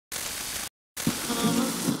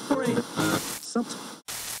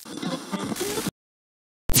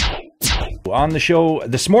On the show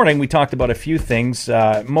this morning, we talked about a few things,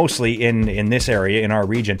 mostly in this area, in our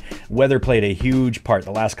region. Weather played a huge part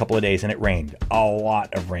the last couple of days, and it rained. A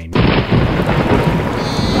lot of rain.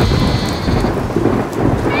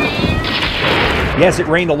 Yes, it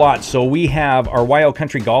rained a lot, so we have our Wild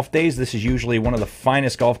Country Golf Days. This is usually one of the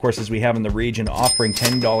finest golf courses we have in the region, offering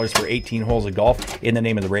 $10 for 18 holes of golf in the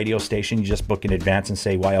name of the radio station. You just book in advance and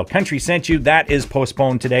say Wild Country sent you. That is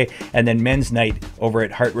postponed today. And then men's night over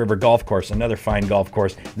at Heart River Golf Course, another fine golf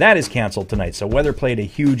course, that is canceled tonight. So weather played a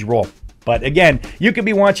huge role. But again, you could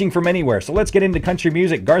be watching from anywhere. So let's get into country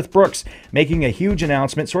music. Garth Brooks making a huge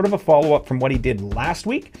announcement, sort of a follow-up from what he did last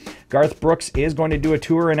week. Garth Brooks is going to do a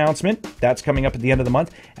tour announcement. That's coming up at the end of the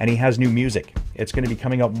month, and he has new music. It's going to be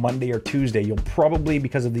coming out Monday or Tuesday. You'll probably,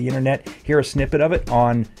 because of the internet, hear a snippet of it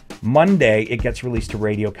on Monday. It gets released to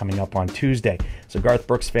radio coming up on Tuesday. So Garth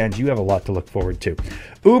Brooks fans, you have a lot to look forward to.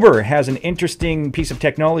 Uber has an interesting piece of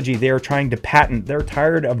technology they're trying to patent. They're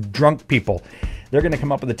tired of drunk people. They're going to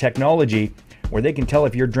come up with a technology where they can tell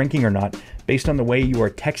if you're drinking or not based on the way you are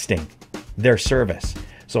texting their service.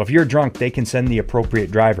 So if you're drunk, they can send the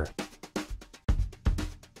appropriate driver.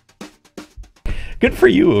 Good for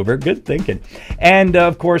you, Uber. Good thinking. And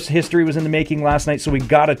of course, history was in the making last night, so we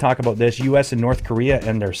got to talk about this. U.S. and North Korea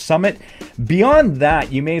and their summit. Beyond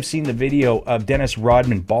that, you may have seen the video of Dennis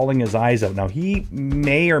Rodman bawling his eyes out. Now, he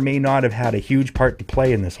may or may not have had a huge part to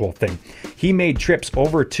play in this whole thing. He made trips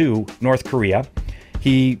over to North Korea.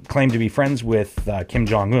 He claimed to be friends with Kim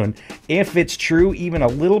Jong Un. If it's true, even a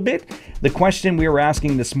little bit, the question we were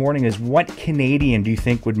asking this morning is, what Canadian do you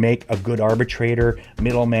think would make a good arbitrator,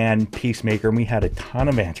 middleman, peacemaker? And we had a ton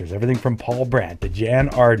of answers. Everything from Paul Brandt to Jan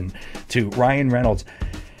Arden to Ryan Reynolds.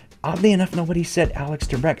 Oddly enough, nobody said Alex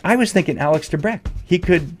Trebeck. I was thinking Alex Trebeck. He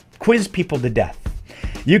could quiz people to death.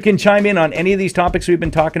 You can chime in on any of these topics we've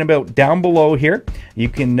been talking about down below here. You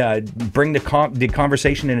can bring the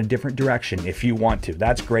conversation in a different direction if you want to.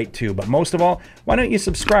 That's great too. But most of all, why don't you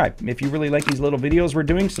subscribe? If you really like these little videos we're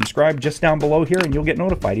doing, subscribe just down below here and you'll get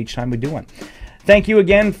notified each time we do one. Thank you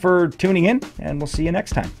again for tuning in, and we'll see you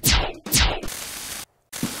next time.